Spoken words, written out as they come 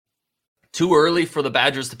Too early for the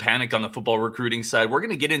Badgers to panic on the football recruiting side. We're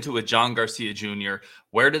going to get into it with John Garcia Jr.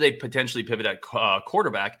 Where do they potentially pivot at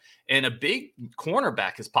quarterback? And a big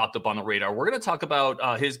cornerback has popped up on the radar. We're going to talk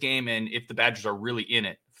about his game and if the Badgers are really in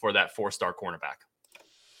it for that 4-star cornerback.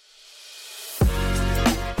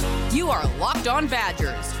 You are Locked On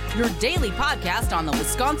Badgers, your daily podcast on the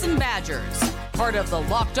Wisconsin Badgers. Part of the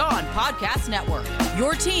Locked On Podcast Network,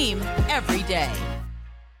 your team every day.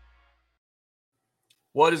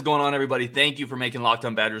 What is going on, everybody? Thank you for making Locked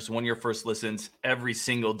On Badgers one of your first listens every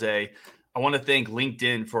single day. I want to thank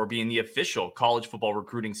LinkedIn for being the official college football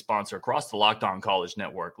recruiting sponsor across the Locked On College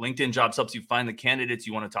Network. LinkedIn Jobs helps you find the candidates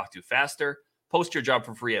you want to talk to faster. Post your job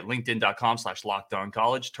for free at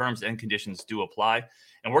linkedin.com/lockedoncollege. Terms and conditions do apply.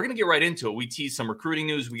 And we're going to get right into it. We teased some recruiting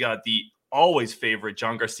news. We got the always favorite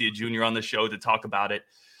John Garcia Jr. on the show to talk about it.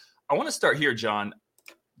 I want to start here, John.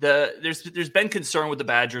 There's been concern with the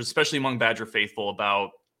Badgers, especially among Badger faithful, about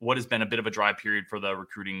what has been a bit of a dry period for the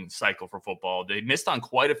recruiting cycle for football. They missed on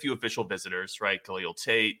quite a few official visitors, right? Khalil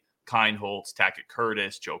Tate, Kine Holtz, Tackett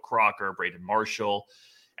Curtis, Joe Crocker, Braden Marshall,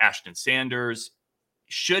 Ashton Sanders.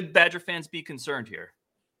 Should Badger fans be concerned here?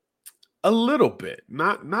 A little bit,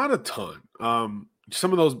 not a ton.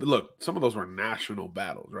 Some of those were national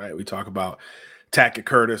battles, right? We talk about Tackett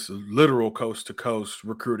Curtis, a literal coast to coast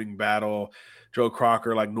recruiting battle. Joe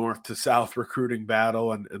Crocker, like north to south recruiting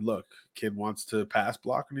battle. And look, kid wants to pass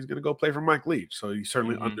block and he's going to go play for Mike Leach. So you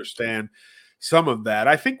certainly understand some of that.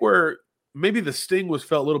 I think where maybe the sting was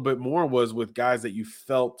felt a little bit more was with guys that you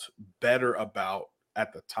felt better about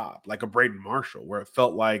at the top, like a Braden Marshall, where it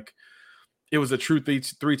felt like it was a true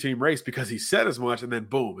three-team race because he said as much, and then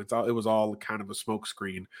boom, it was all kind of a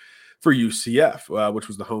smokescreen for UCF, which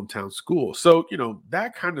was the hometown school. So,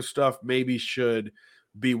 that kind of stuff maybe should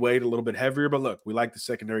be weighed a little bit heavier. But look, we like the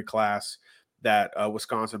secondary class that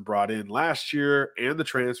Wisconsin brought in last year and the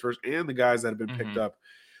transfers and the guys that have been picked up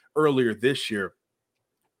earlier this year.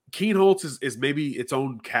 Kine Holtz is maybe its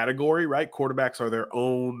own category, right? Quarterbacks are their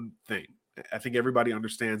own thing. I think everybody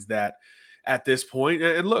understands that at this point.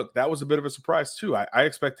 And look, that was a bit of a surprise too. I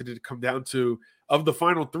expected it to come down to, of the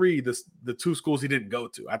final three, the two schools he didn't go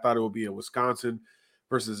to. I thought it would be a Wisconsin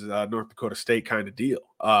versus North Dakota State kind of deal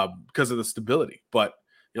because of the stability. But,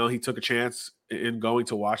 he took a chance in going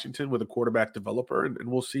to Washington with a quarterback developer, and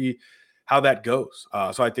we'll see how that goes.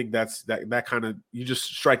 So I think that's that kind of, you just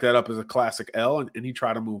strike that up as a classic L and you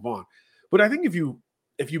try to move on. But I think if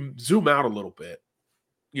you zoom out a little bit,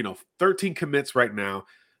 13 commits right now.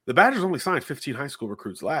 The Badgers only signed 15 high school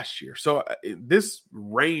recruits last year. So this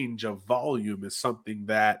range of volume is something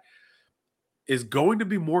that is going to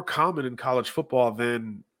be more common in college football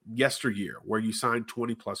than yesteryear, where you sign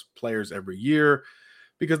 20-plus players every year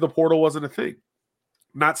because the portal wasn't a thing.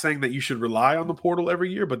 Not saying that you should rely on the portal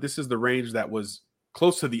every year, but this is the range that was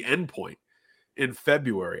close to the end point in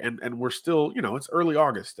February. And we're still, it's early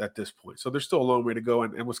August at this point. So there's still a long way to go.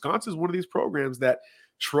 And Wisconsin is one of these programs that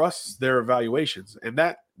trusts their evaluations. And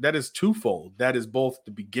that is twofold. That is both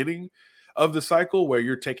the beginning of the cycle where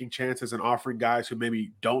you're taking chances and offering guys who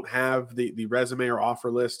maybe don't have the resume or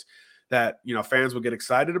offer list that, fans will get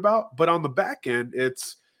excited about. But on the back end,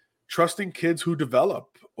 it's trusting kids who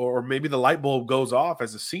develop, or maybe the light bulb goes off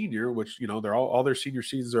as a senior, which, they're all their senior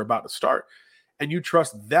seasons are about to start. And you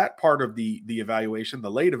trust that part of the evaluation, the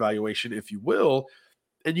late evaluation, if you will,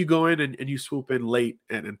 and you go in and you swoop in late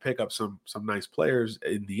and pick up some nice players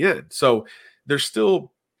in the end. So there's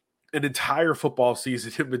still an entire football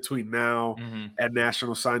season in between now and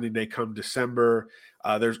National Signing Day come December.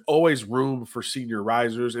 There's always room for senior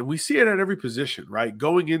risers, and we see it at every position, right?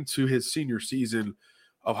 Going into his senior season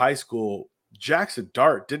of high school, Jackson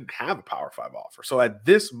Dart didn't have a Power 5 offer. So at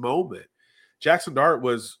this moment, Jackson Dart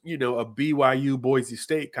was, a BYU Boise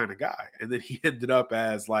State kind of guy. And then he ended up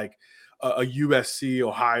as like a USC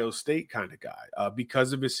Ohio State kind of guy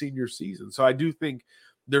because of his senior season. So I do think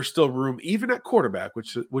there's still room, even at quarterback,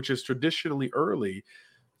 which is traditionally early,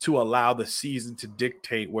 to allow the season to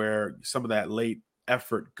dictate where some of that late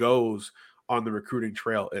effort goes on the recruiting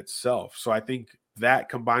trail itself. So I think that,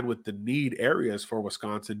 combined with the need areas for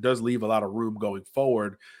Wisconsin, does leave a lot of room going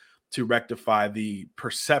forward to rectify the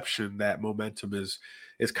perception that momentum is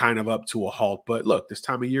kind of up to a halt. But look, this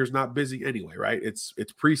time of year is not busy anyway, right? It's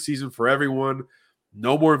preseason for everyone.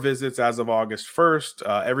 No more visits as of August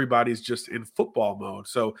 1st. Everybody's just in football mode.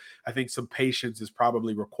 So I think some patience is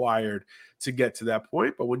probably required to get to that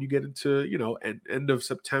point. But when you get into, end of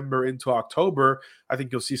September into October, I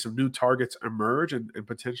think you'll see some new targets emerge and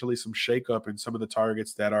potentially some shakeup in some of the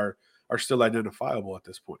targets that are still identifiable at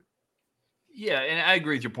this point. Yeah, and I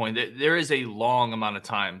agree with your point. There is a long amount of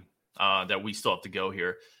time that we still have to go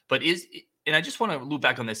here. But And I just want to loop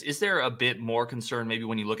back on this. Is there a bit more concern maybe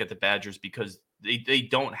when you look at the Badgers because they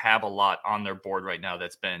don't have a lot on their board right now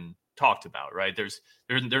that's been talked about, right?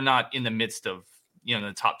 They're not in the midst of,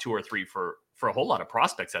 the top 2 or 3 for a whole lot of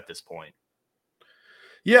prospects at this point.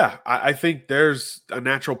 Yeah, I think there's a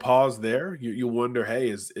natural pause there. You wonder, hey,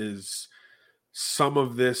 is some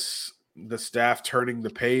of this the staff turning the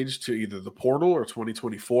page to either the portal or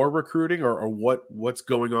 2024 recruiting or what's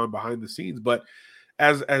going on behind the scenes? But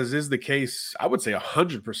as is the case, I would say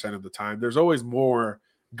 100% of the time, there's always more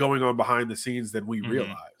going on behind the scenes than we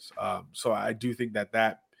realize. So I do think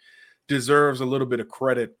that deserves a little bit of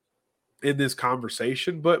credit in this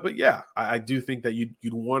conversation. But yeah, I do think that you'd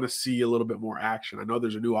want to see a little bit more action. I know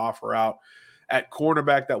there's a new offer out at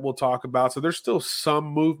cornerback that we'll talk about. So there's still some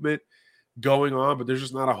movement going on, but there's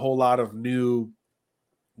just not a whole lot of new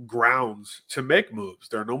grounds to make moves.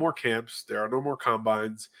 There are no more camps. There are no more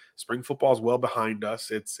combines. Spring football is well behind us.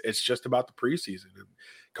 It's just about the preseason, and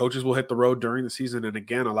coaches will hit the road during the season and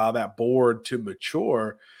again allow that board to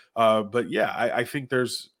mature. But yeah, I think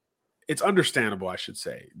it's understandable, I should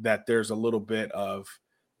say, that there's a little bit of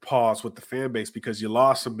pause with the fan base because you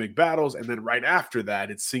lost some big battles, and then right after that,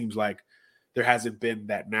 it seems like there hasn't been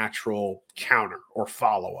that natural counter or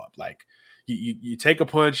follow up. Like you take a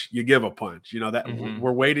punch, you give a punch.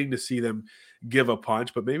 We're waiting to see them give a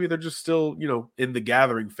punch, but maybe they're just still, in the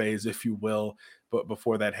gathering phase, if you will, but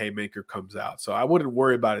before that haymaker comes out. So I wouldn't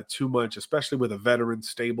worry about it too much, especially with a veteran,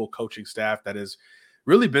 stable coaching staff that has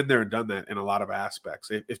really been there and done that in a lot of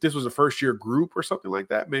aspects. If this was a first-year group or something like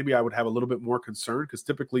that, maybe I would have a little bit more concern because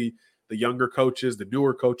typically the younger coaches, the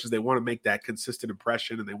newer coaches, they want to make that consistent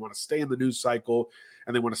impression and they want to stay in the news cycle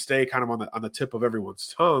and they want to stay kind of on the tip of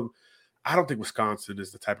everyone's tongue. I don't think Wisconsin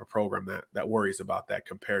is the type of program that worries about that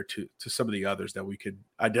compared to some of the others that we could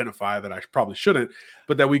identify that I probably shouldn't,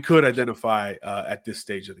 but that we could identify at this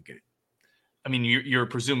stage of the game. I mean, you're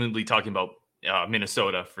presumably talking about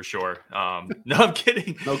Minnesota for sure. No, I'm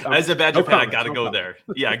kidding. As a Badger fan, I got to go there.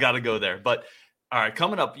 Yeah, I got to go there. But all right,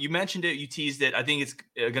 coming up, you mentioned it, you teased it. I think it's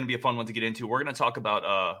going to be a fun one to get into. We're going to talk about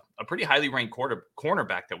a pretty highly ranked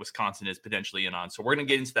cornerback that Wisconsin is potentially in on. So we're going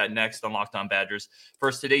to get into that next on Locked On Badgers.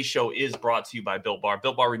 First, today's show is brought to you by Built Bar.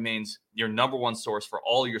 Built Bar remains your number one source for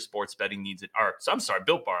all your sports betting needs.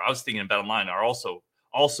 Built Bar. I was thinking BetOnline are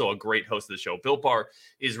also a great host of the show. Built Bar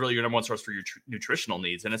is really your number one source for your nutritional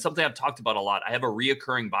needs. And it's something I've talked about a lot. I have a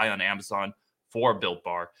reoccurring buy on Amazon for Built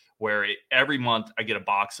Bar, where every month I get a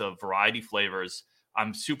box of variety flavors.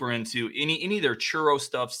 I'm super into any of their churro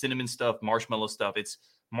stuff, cinnamon stuff, marshmallow stuff. It's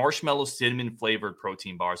marshmallow cinnamon flavored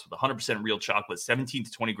protein bars with 100% real chocolate, 17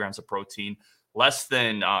 to 20 grams of protein, less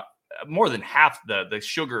than more than half the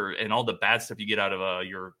sugar and all the bad stuff you get out of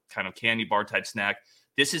your kind of candy bar type snack.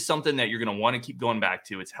 This is something that you're going to want to keep going back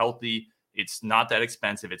to. It's healthy. It's not that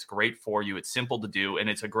expensive. It's great for you. It's simple to do. And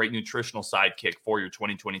it's a great nutritional sidekick for your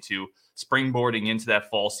 2022 springboarding into that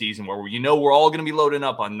fall season where we're all going to be loading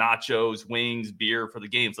up on nachos, wings, beer for the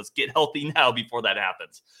games. Let's get healthy now before that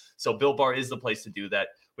happens. So Built Bar is the place to do that.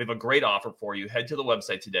 We have a great offer for you. Head to the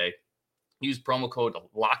website today. Use promo code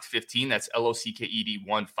LOCKED15. That's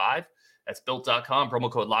LOCKED15. That's built.com. Promo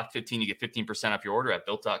code LOCKED15. You get 15% off your order at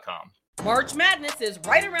built.com. March Madness is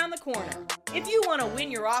right around the corner. If you want to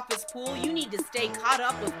win your office pool, you need to stay caught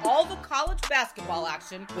up with all the college basketball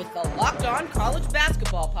action with the Locked On College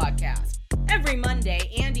Basketball Podcast. Every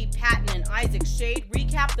Monday, Andy Patton and Isaac Shade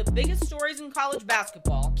recap the biggest stories in college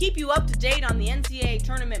basketball, keep you up to date on the NCAA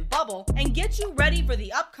tournament bubble, and get you ready for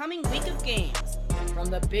the upcoming week of games.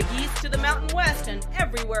 From the Big East to the Mountain West and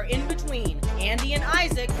everywhere in between, Andy and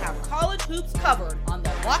Isaac have college hoops covered on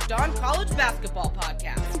the Locked On College Basketball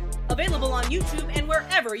Podcast. Available on YouTube and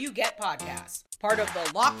wherever you get podcasts. Part of the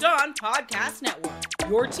Locked On Podcast Network.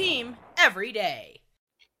 Your team every day.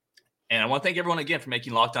 And I want to thank everyone again for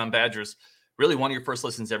making Locked On Badgers really one of your first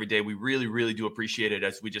listens every day. We really, really do appreciate it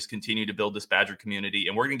as we just continue to build this Badger community.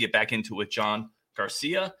 And we're going to get back into it with John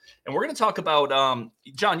Garcia. And we're going to talk about,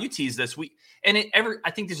 John, you teased this week. And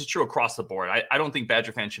I think this is true across the board. I don't think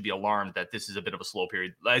Badger fans should be alarmed that this is a bit of a slow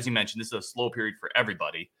period. As you mentioned, this is a slow period for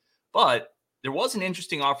everybody. But there was an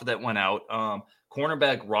interesting offer that went out.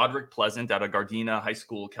 Cornerback Roderick Pleasant out of Gardena High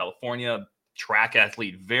School, California, track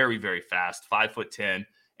athlete, very, very fast, 5'10",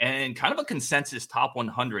 and kind of a consensus top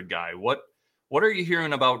 100 guy. What are you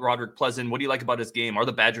hearing about Roderick Pleasant? What do you like about his game? Are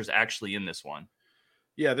the Badgers actually in this one?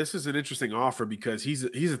 Yeah, this is an interesting offer because he's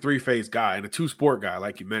a three-phase guy and a two-sport guy,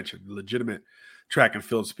 like you mentioned, legitimate track and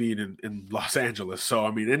field speed in Los Angeles. So,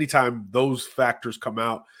 I mean, anytime those factors come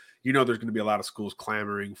out, there's going to be a lot of schools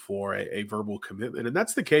clamoring for a verbal commitment. And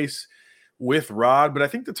that's the case with Rod, but I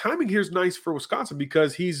think the timing here is nice for Wisconsin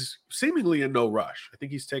because he's seemingly in no rush. I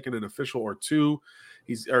think he's taken an official or two.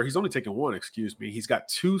 He's only taken one, excuse me. He's got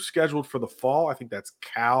two scheduled for the fall. I think that's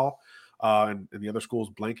Cal and the other schools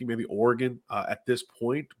blanking, maybe Oregon at this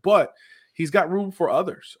point. But he's got room for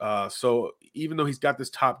others. So even though he's got this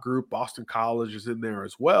top group, Boston College is in there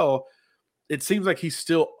as well. It seems like he's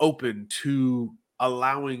still open to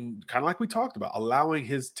allowing, kind of like we talked about, allowing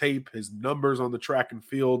his tape, his numbers on the track and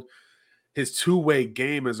field, his two-way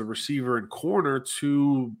game as a receiver and corner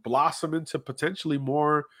to blossom into potentially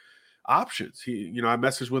more options. I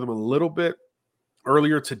messaged with him a little bit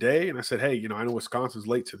earlier today, and I said, hey, I know Wisconsin's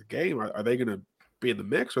late to the game. Are they going to be in the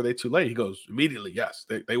mix? Or are they too late? He goes, immediately, yes,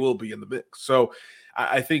 they will be in the mix. So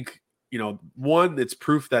I think, one, it's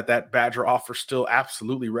proof that Badger offer still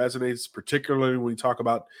absolutely resonates, particularly when we talk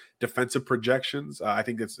about defensive projections. I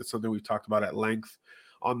think it's something we've talked about at length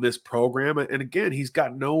on this program. And again, he's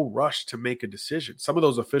got no rush to make a decision. Some of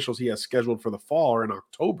those officials he has scheduled for the fall are in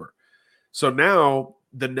October. So now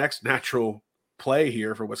the next natural play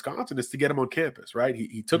here for Wisconsin is to get him on campus, right?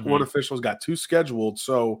 He took one official, got two scheduled.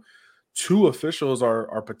 So two officials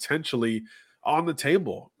are potentially on the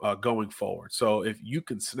table going forward. So if you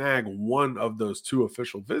can snag one of those two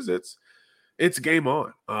official visits, it's game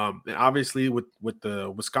on. And obviously with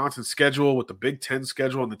the Wisconsin schedule, with the Big Ten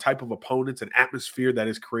schedule and the type of opponents and atmosphere that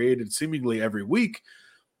is created seemingly every week,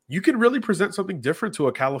 you can really present something different to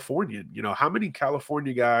a Californian. How many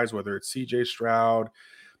California guys, whether it's CJ Stroud,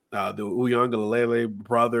 the Uiagalelei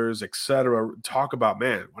brothers, et cetera, talk about,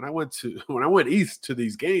 man, when I went east to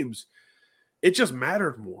these games, it just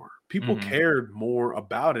mattered more. People cared more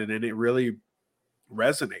about it, and it really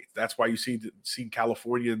resonates. That's why you see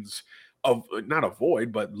Californians not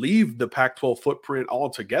avoid, but leave the Pac-12 footprint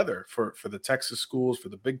altogether for the Texas schools, for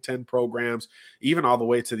the Big Ten programs, even all the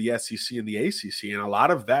way to the SEC and the ACC. And a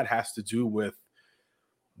lot of that has to do with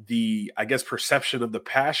the, I guess, perception of the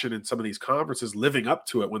passion in some of these conferences living up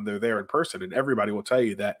to it when they're there in person. And everybody will tell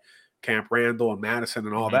you that Camp Randall and Madison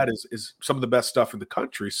and all that is some of the best stuff in the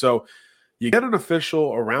country. So you get an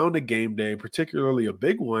official around a game day, particularly a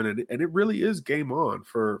big one, and it really is game on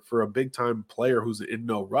for a big-time player who's in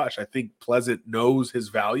no rush. I think Pleasant knows his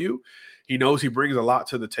value. He knows he brings a lot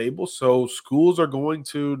to the table, so schools are going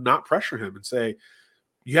to not pressure him and say,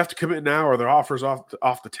 you have to commit now or their offer's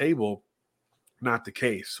off the table. Not the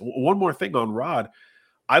case. One more thing on Rod.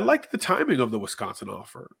 I like the timing of the Wisconsin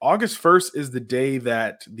offer. August 1st is the day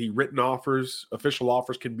that the written offers, official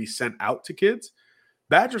offers, can be sent out to kids.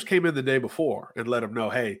 Badgers came in the day before and let them know,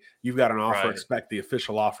 hey, you've got an offer, right. Expect the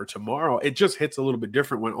official offer tomorrow. It just hits a little bit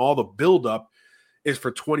different when all the buildup is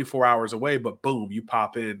for 24 hours away, but boom, you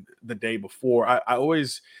pop in the day before. I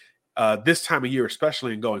always, this time of year,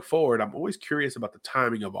 especially and going forward, I'm always curious about the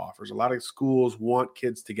timing of offers. A lot of schools want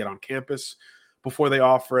kids to get on campus before they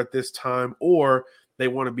offer at this time, or they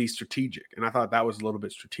want to be strategic. And I thought that was a little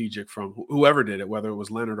bit strategic from whoever did it, whether it was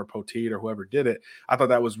Leonard or Poteet or whoever did it. I thought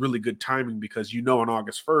that was really good timing because, on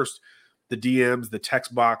August 1st, the DMs, the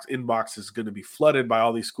text box, inbox is going to be flooded by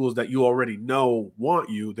all these schools that you already know want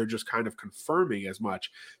you. They're just kind of confirming as much.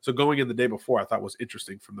 So going in the day before, I thought was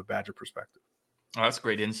interesting from the Badger perspective. Oh, that's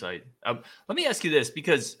great insight. Let me ask you this,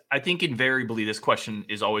 because I think invariably this question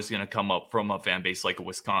is always going to come up from a fan base like a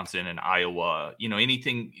Wisconsin and Iowa,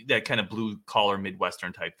 anything that kind of blue collar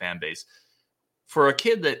Midwestern type fan base. For a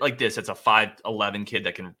kid that like this, it's a 5'11" kid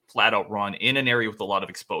that can flat out run in an area with a lot of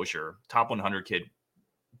exposure, top 100 kid.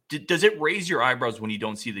 Does it raise your eyebrows when you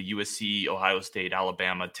don't see the USC, Ohio State,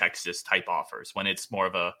 Alabama, Texas type offers, when it's more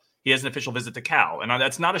of he has an official visit to Cal? And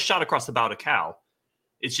that's not a shot across the bow to Cal.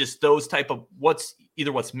 It's just those type of what's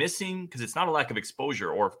missing, because it's not a lack of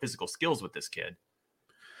exposure or physical skills with this kid.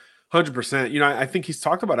 100%. I think he's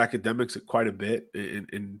talked about academics quite a bit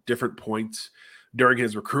in different points during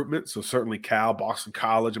his recruitment. So certainly Cal, Boston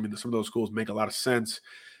College. I mean, some of those schools make a lot of sense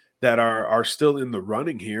that are still in the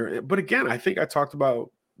running here. But again, I think I talked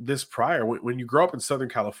about this prior. When you grow up in Southern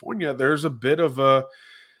California, there's a bit of a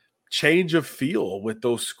change of feel with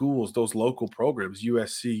those schools, those local programs,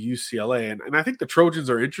 USC, UCLA. And I think the Trojans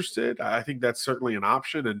are interested. I think that's certainly an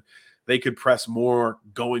option, and they could press more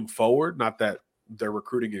going forward. Not that they're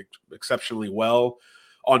recruiting exceptionally well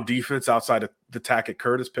on defense outside of the Tackett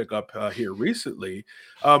Curtis pickup here recently.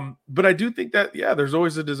 But I do think that, there's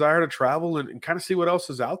always a desire to travel and kind of see what else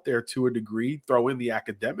is out there to a degree, throw in the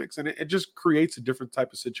academics, and it just creates a different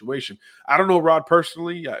type of situation. I don't know Rod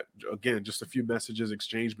personally. Again, just a few messages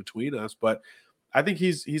exchanged between us, but I think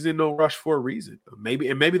he's in no rush for a reason.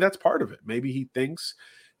 Maybe that's part of it. Maybe he thinks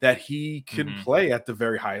that he can Mm-hmm. play at the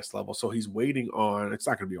very highest level. So he's waiting on, it's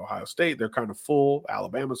not going to be Ohio State. They're kind of full.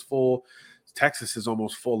 Alabama's full. Texas is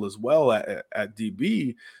almost full as well at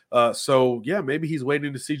DB. So yeah, maybe he's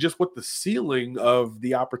waiting to see just what the ceiling of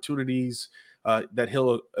the opportunities that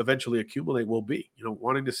he'll eventually accumulate will be,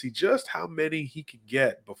 wanting to see just how many he can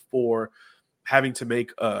get before having to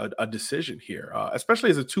make a decision here, especially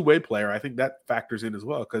as a two-way player. I think that factors in as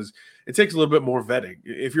well, because it takes a little bit more vetting.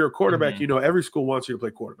 If you're a quarterback, Mm-hmm. every school wants you to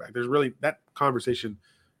play quarterback. There's really, that conversation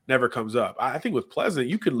never comes up. I think with Pleasant,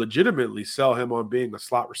 you could legitimately sell him on being a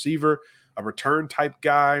slot receiver, a return type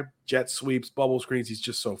guy, jet sweeps, bubble screens. He's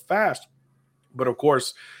just so fast. But of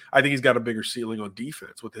course, I think he's got a bigger ceiling on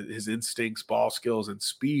defense with his instincts, ball skills, and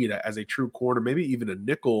speed as a true corner, maybe even a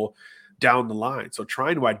nickel down the line. So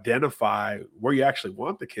trying to identify where you actually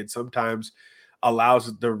want the kid sometimes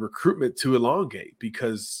allows the recruitment to elongate,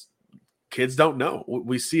 because kids don't know.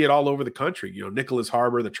 We see it all over the country. Nicholas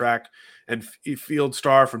Harbor, the track and field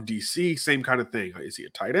star from DC, same kind of thing. Is he a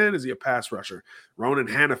tight end? Is he a pass rusher? Ronan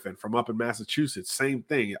Hannafin from up in Massachusetts, same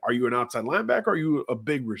thing. Are you an outside linebacker? Are you a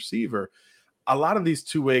big receiver? A lot of these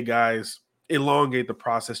two-way guys elongate the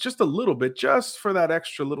process just a little bit, just for that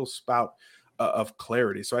extra little spout of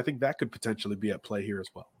clarity. So I think that could potentially be at play here as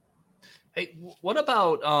well. Hey, what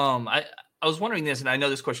about I was wondering this, and I know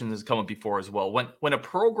this question has come up before as well. When a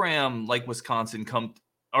program like Wisconsin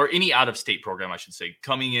or any out-of-state program, I should say,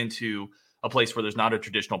 coming into a place where there's not a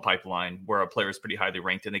traditional pipeline, where a player is pretty highly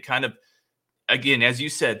ranked, and they kind of, again, as you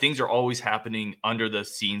said, things are always happening under the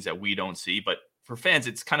scenes that we don't see. But for fans,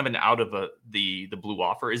 it's kind of an out of the blue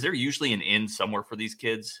offer. Is there usually an in somewhere for these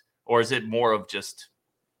kids, or is it more of just,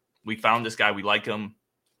 we found this guy, we like him?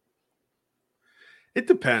 It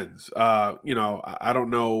depends. I don't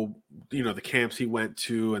know, the camps he went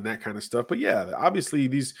to and that kind of stuff. But yeah, obviously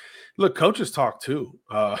coaches talk too.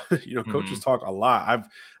 Coaches talk a lot.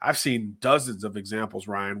 I've seen dozens of examples,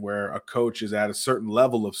 Ryan, where a coach is at a certain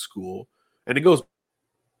level of school and it goes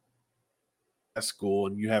at school,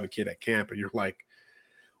 and you have a kid at camp and you're like,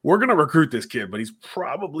 we're going to recruit this kid, but he's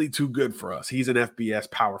probably too good for us. He's an FBS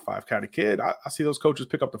Power 5 kind of kid. I see those coaches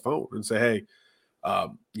pick up the phone and say, hey,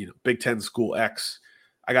 Big Ten school X,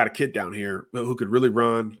 I got a kid down here who could really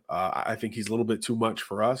run. I think he's a little bit too much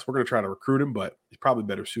for us. We're going to try to recruit him, but he's probably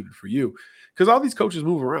better suited for you. Because all these coaches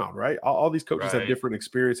move around, right? All these coaches have different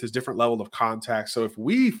experiences, different level of contact. So if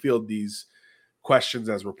we field these questions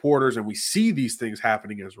as reporters and we see these things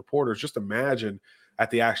happening as reporters, just imagine at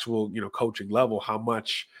the actual, coaching level, how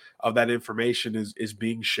much of that information is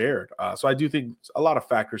being shared. So I do think a lot of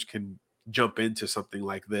factors can jump into something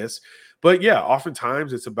like this. But yeah,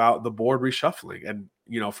 oftentimes it's about the board reshuffling. And,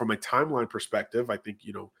 from a timeline perspective, I think,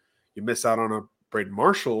 you miss out on a Braden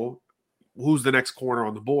Marshall, who's the next corner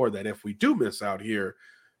on the board, that if we do miss out here,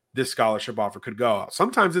 this scholarship offer could go out.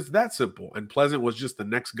 Sometimes it's that simple. And Pleasant was just the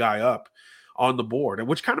next guy up on the board, and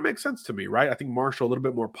which kind of makes sense to me, right? I think Marshall a little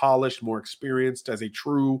bit more polished, more experienced as a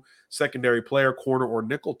true secondary player, corner or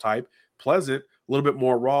nickel type. Pleasant, a little bit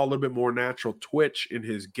more raw, a little bit more natural twitch in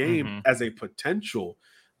his game as a potential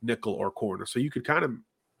nickel or corner. So you could kind of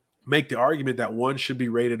make the argument that one should be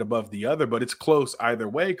rated above the other, but it's close either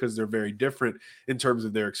way because they're very different in terms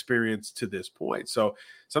of their experience to this point. So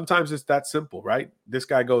sometimes it's that simple, right? This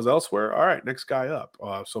guy goes elsewhere. All right, next guy up.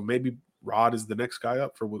 So maybe Rod is the next guy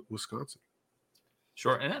up for Wisconsin.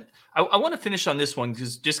 Sure. And I want to finish on this one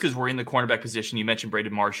because we're in the cornerback position. You mentioned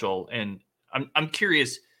Braden Marshall, and I'm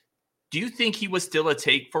curious, do you think he was still a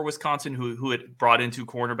take for Wisconsin who had brought in two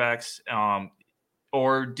cornerbacks?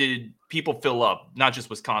 Or did people fill up, not just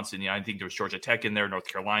Wisconsin? I think there was Georgia Tech in there, North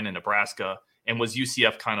Carolina, Nebraska, and was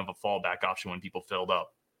UCF kind of a fallback option when people filled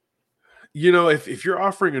up? If you're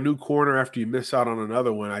offering a new corner after you miss out on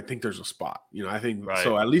another one, I think there's a spot. I think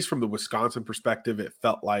so, at least from the Wisconsin perspective, it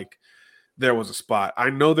felt like there was a spot. I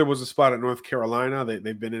know there was a spot at North Carolina.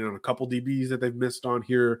 They've been in on a couple DBs that they've missed on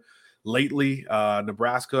here lately.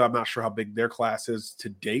 Nebraska, I'm not sure how big their class is to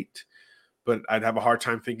date, but I'd have a hard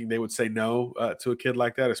time thinking they would say no to a kid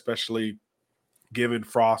like that, especially given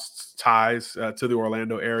Frost's ties to the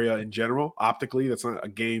Orlando area in general. Optically, that's not a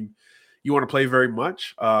game you want to play very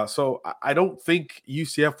much. So I don't think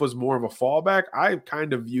UCF was more of a fallback. I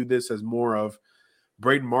kind of view this as more of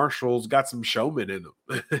Braden Marshall's got some showman in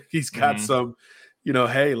him. He's got some,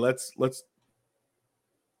 hey, let's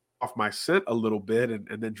off my scent a little bit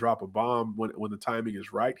and then drop a bomb when the timing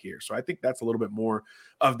is right here. So I think that's a little bit more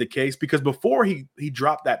of the case, because before he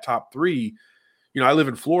dropped that top three, I live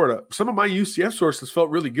in Florida. Some of my UCF sources felt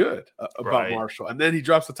really good about Marshall. And then he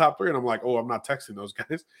drops the top three and I'm like, oh, I'm not texting those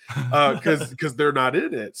guys because they're not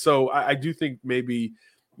in it. So I do think maybe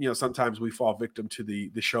sometimes we fall victim to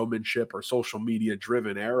the showmanship or social media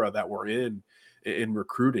driven era that we're in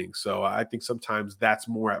recruiting. So I think sometimes that's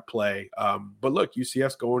more at play. But look,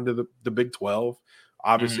 UCF's going to the Big 12.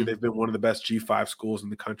 Obviously, they've been one of the best G5 schools in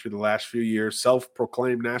the country the last few years,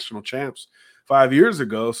 self-proclaimed national champs 5 years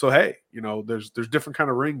ago. So, hey, there's different kind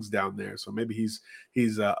of rings down there. So maybe he's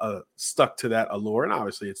stuck to that allure. And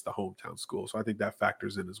obviously, it's the hometown school. So I think that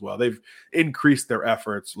factors in as well. They've increased their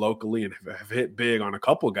efforts locally and have hit big on a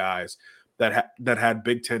couple guys that had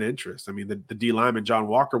Big Ten interest. I mean, the D lineman, John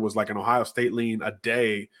Walker, was like an Ohio State lean a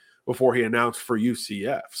day before he announced for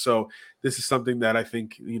UCF. So this is something that I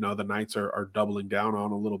think, the Knights are doubling down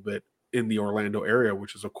on a little bit in the Orlando area,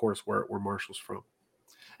 which is, of course, where Marshall's from.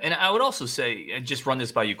 And I would also say, and just run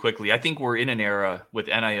this by you quickly, I think we're in an era with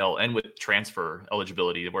NIL and with transfer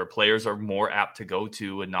eligibility where players are more apt to go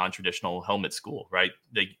to a non-traditional helmet school, right?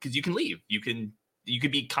 Because you can leave. You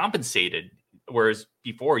could be compensated, whereas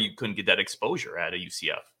before you couldn't get that exposure at a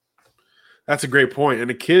UCF. That's a great point. And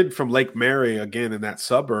a kid from Lake Mary, again, in that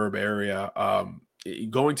suburb area,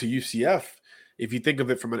 going to UCF, if you think of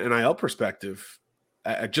it from an NIL perspective,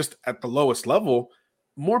 just at the lowest level,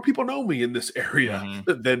 more people know me in this area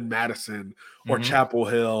than Madison or Chapel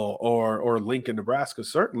Hill or Lincoln, Nebraska,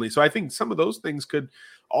 certainly. So I think some of those things could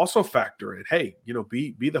also factor in. Hey,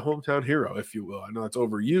 be the hometown hero, if you will. I know it's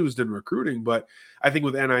overused in recruiting, but I think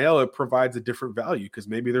with NIL, it provides a different value because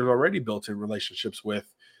maybe there's already built-in relationships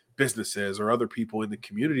with businesses or other people in the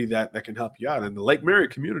community that can help you out. And the Lake Mary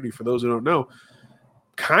community, for those who don't know,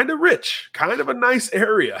 kind of rich, kind of a nice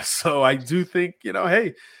area. So I do think,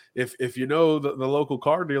 hey, if you know the local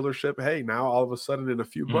car dealership, hey, now all of a sudden in a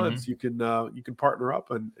few months you can partner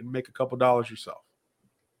up and make a couple dollars yourself.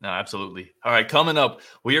 No, absolutely. All right, coming up,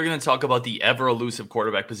 we are going to talk about the ever elusive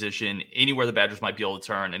quarterback position, anywhere the Badgers might be able to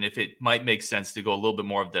turn, and if it might make sense to go a little bit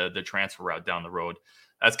more of the transfer route down the road.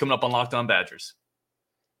 That's coming up on Locked On Badgers.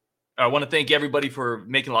 I want to thank everybody for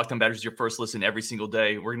making Locked On Badgers your first listen every single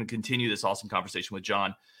day. We're going to continue this awesome conversation with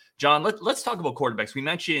John. John, let's talk about quarterbacks. We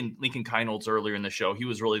mentioned Lincoln Kienholz earlier in the show. He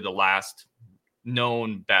was really the last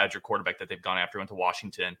known Badger quarterback that they've gone after. Went to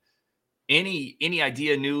Washington. Any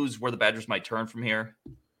idea, news where the Badgers might turn from here?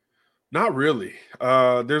 Not really.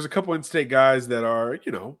 There's a couple in-state guys that are,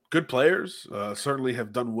 good players, certainly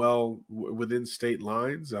have done well within state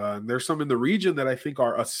lines. And there's some in the region that I think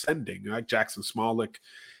are ascending, like Jackson Smolik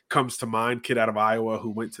comes to mind, kid out of Iowa who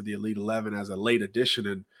went to the Elite 11 as a late addition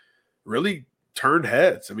and really turned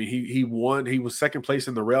heads. I mean, he won. He was second place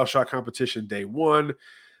in the rail shot competition day one,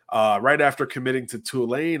 right after committing to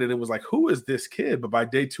Tulane. And it was like, who is this kid? But by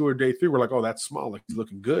day 2 or day 3, we're like, oh, that's Smolik. He's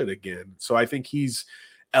looking good again. So I think he's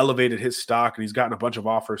elevated his stock and he's gotten a bunch of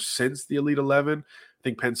offers since the Elite 11. I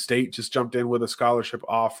think Penn State just jumped in with a scholarship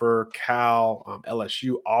offer. Cal,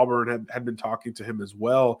 LSU, Auburn had been talking to him as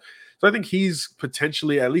well. So I think he's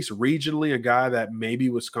potentially, at least regionally, a guy that maybe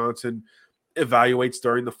Wisconsin evaluates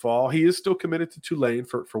during the fall. He is still committed to Tulane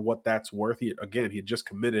for what that's worth. He had just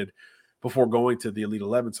committed before going to the Elite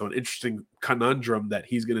 11. So an interesting conundrum that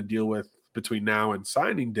he's going to deal with between now and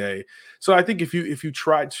signing day. So I think if you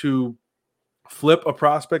try to flip a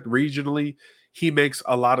prospect regionally, he makes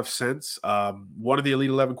a lot of sense. One of the Elite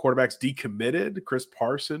 11 quarterbacks decommitted, Chris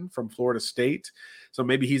Parson from Florida State. So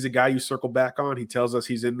maybe he's a guy you circle back on. He tells us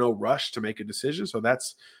he's in no rush to make a decision. So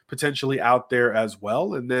that's potentially out there as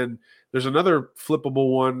well. And then there's another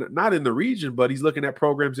flippable one, not in the region, but he's looking at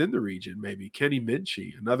programs in the region, maybe. Kenny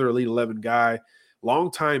Minchie, another Elite 11 guy,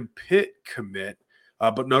 longtime Pitt commit,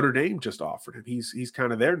 but Notre Dame just offered him. He's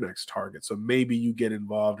kind of their next target. So maybe you get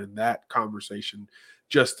involved in that conversation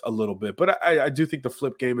just a little bit. But I do think the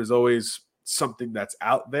flip game is always something that's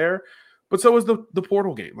out there. But so is the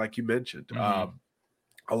portal game, like you mentioned.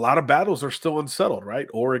 A lot of battles are still unsettled, right?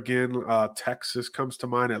 Oregon, Texas comes to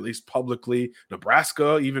mind, at least publicly.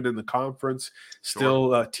 Nebraska, even in the conference, still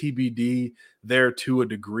TBD there to a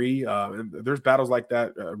degree. And there's battles like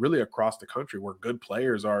that really across the country where good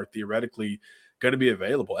players are theoretically going to be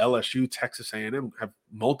available. LSU, Texas A&M have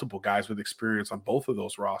multiple guys with experience on both of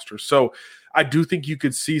those rosters. So I do think you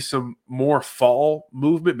could see some more fall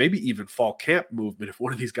movement, maybe even fall camp movement. If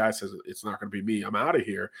one of these guys says, it's not going to be me, I'm out of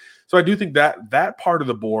here. So I do think that part of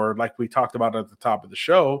the board, like we talked about at the top of the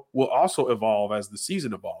show, will also evolve as the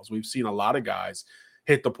season evolves. We've seen a lot of guys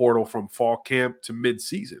hit the portal from fall camp to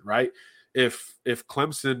mid-season, right? If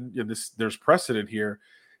Clemson, there's precedent here,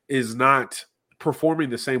 is not performing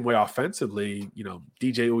the same way offensively,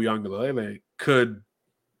 DJ Uiagalelei could,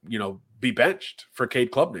 be benched for Cade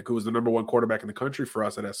Klubnik, who was the number 1 quarterback in the country for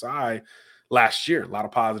us at SI last year. A lot of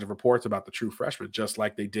positive reports about the true freshman, just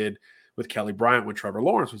like they did with Kelly Bryant when Trevor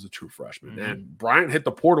Lawrence was a true freshman. And Bryant hit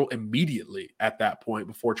the portal immediately at that point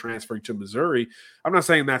before transferring to Missouri. I'm not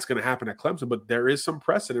saying that's going to happen at Clemson, but there is some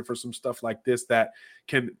precedent for some stuff like this that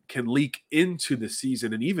can leak into the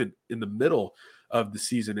season and even in the middle of the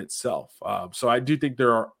season itself. So I do think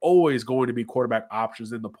there are always going to be quarterback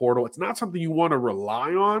options in the portal. It's not something you want to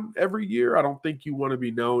rely on every year. I don't think you want to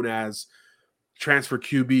be known as transfer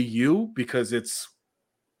QBU because it's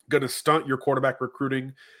going to stunt your quarterback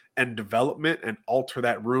recruiting and development and alter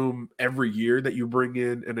that room every year that you bring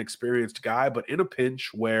in an experienced guy. But in a pinch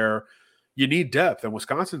where you need depth, and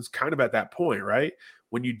Wisconsin's kind of at that point, right?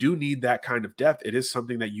 When you do need that kind of depth, it is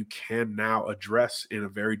something that you can now address in a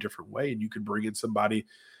very different way. And you can bring in somebody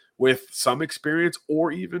with some experience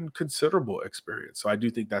or even considerable experience. So I do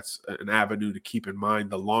think that's an avenue to keep in mind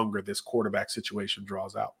the longer this quarterback situation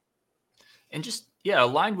draws out. And just,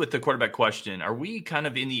 aligned with the quarterback question, are we kind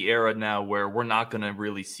of in the era now where we're not going to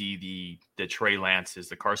really see the Trey Lances,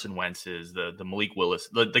 the Carson Wentzes, the Malik Willis,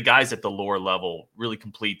 the guys at the lower level really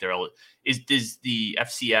complete their – is the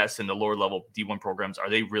FCS and the lower level D1 programs, are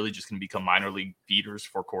they really just going to become minor league feeders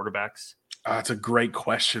for quarterbacks? That's a great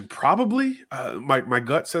question. Probably. My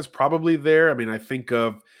gut says probably there. I mean, I think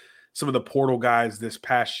of some of the portal guys this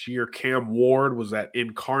past year. Cam Ward was that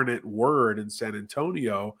incarnate word in San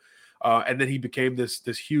Antonio. And then he became this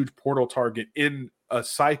huge portal target in a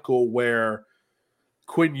cycle where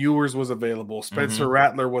Quinn Ewers was available, Spencer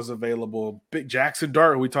Rattler was available, Big Jackson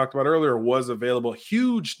Dart, who we talked about earlier, was available.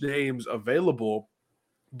 Huge names available,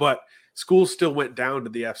 but schools still went down to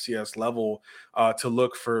the FCS level to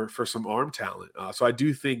look for some arm talent. So I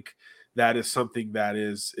do think that is something that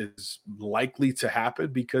is likely to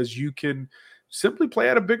happen because you can simply play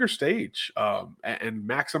at a bigger stage and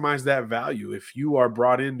maximize that value. If you are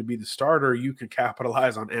brought in to be the starter, you can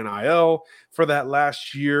capitalize on NIL for that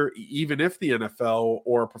last year, even if the NFL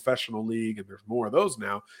or a professional league, and there's more of those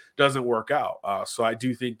now, doesn't work out. So I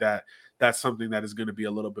do think that that's something that is going to be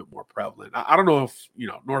a little bit more prevalent. I don't know if,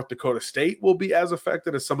 North Dakota State will be as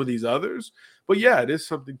affected as some of these others, but yeah, it is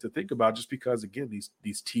something to think about just because, again,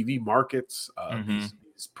 these TV markets,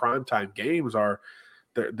 these primetime games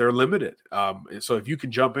they're limited. So if you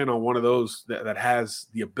can jump in on one of those that has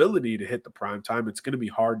the ability to hit the prime time, it's going to be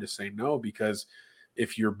hard to say no, because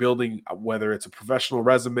if you're building, whether it's a professional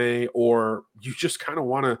resume or you just kind of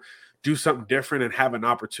want to do something different and have an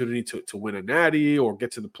opportunity to win a natty or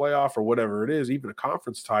get to the playoff or whatever it is, even a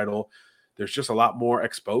conference title, there's just a lot more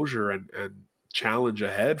exposure and challenge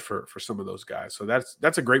ahead for some of those guys. So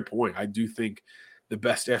that's a great point. I do think the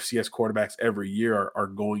best FCS quarterbacks every year are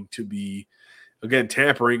going to be, again,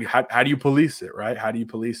 tampering. How do you police it, right? How do you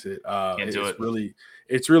police it?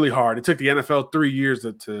 It's really hard. It took the NFL 3 years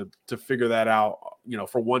to figure that out,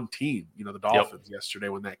 for one team, the Dolphins yesterday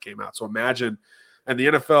when that came out. So imagine, and the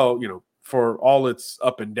NFL, for all its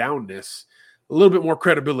up and downness, a little bit more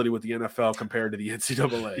credibility with the NFL compared to the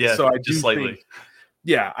NCAA. Yeah, so I just slightly.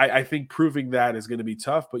 I think proving that is going to be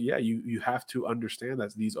tough, but you have to understand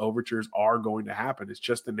that these overtures are going to happen. It's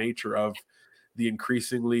just the nature of the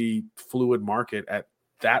increasingly fluid market at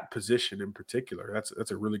that position in particular.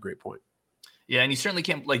 That's a really great point. Yeah, and you certainly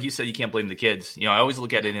can't, like you said, you can't blame the kids. I always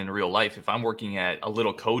look at it in real life. If I'm working at a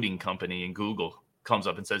little coding company and Google comes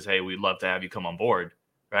up and says, "Hey, we'd love to have you come on board,"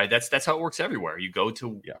 right? That's how it works everywhere. You go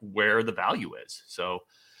to where the value is. So,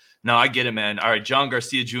 no, I get it, man. All right, John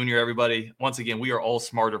Garcia Jr., everybody. Once again, we are all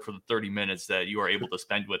smarter for the 30 minutes that you are able to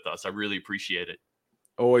spend with us. I really appreciate it.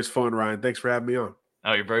 Always fun, Ryan. Thanks for having me on.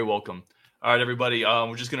 Oh, you're very welcome. All right, everybody.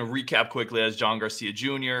 We're just going to recap quickly as John Garcia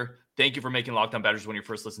Jr. Thank you for making Locked On Badgers one of your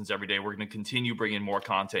first listens every day. We're going to continue bringing more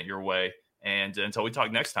content your way. And until we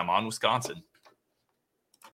talk next time on Wisconsin.